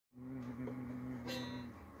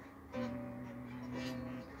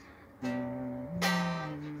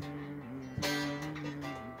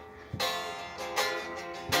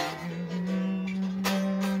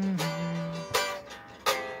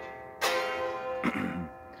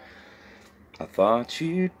I thought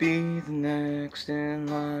you'd be the next in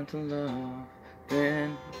line to love,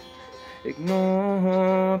 then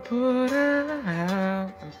ignore, put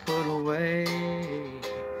out and put away.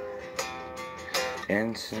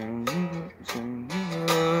 And soon you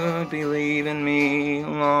would be leaving me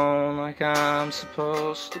alone, like I'm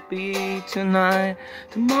supposed to be tonight,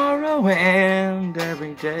 tomorrow, and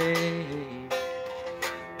every day.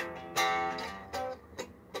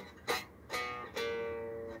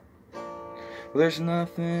 Well, there's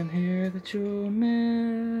nothing here that you'll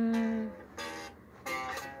miss.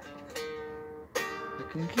 I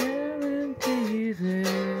can guarantee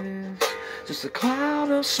this. Just a cloud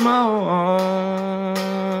of smoke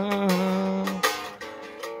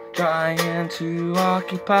trying to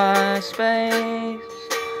occupy space.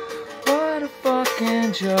 What a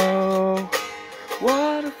fucking joke.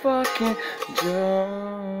 What a fucking joke.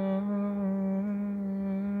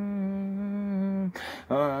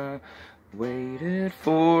 I waited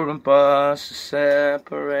for a bus to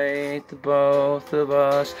separate the both of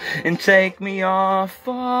us and take me off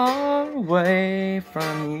far away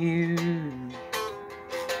from you.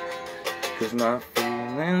 'Cause my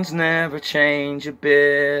feelings never change a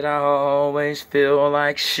bit. I always feel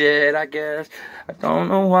like shit, I guess. I don't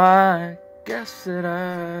know why. I guess that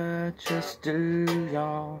I just do,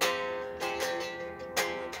 y'all.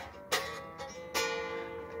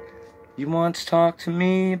 You once talked to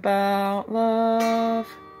me about love,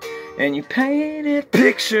 and you painted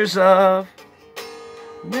pictures of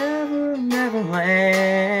Neverland.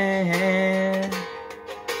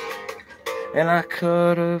 And I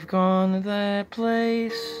could have gone to that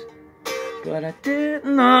place, but I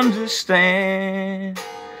didn't understand.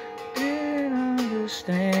 Didn't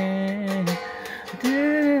understand.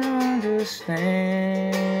 Didn't understand.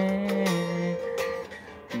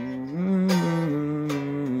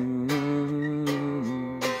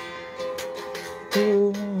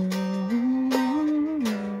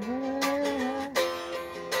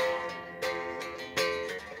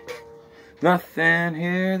 Nothing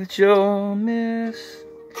here that you'll miss.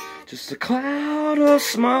 Just a cloud of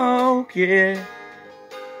smoke, yeah,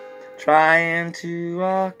 trying to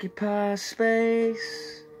occupy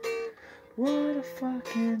space. What a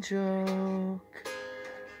fucking joke.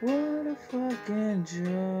 What a fucking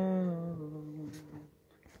joke.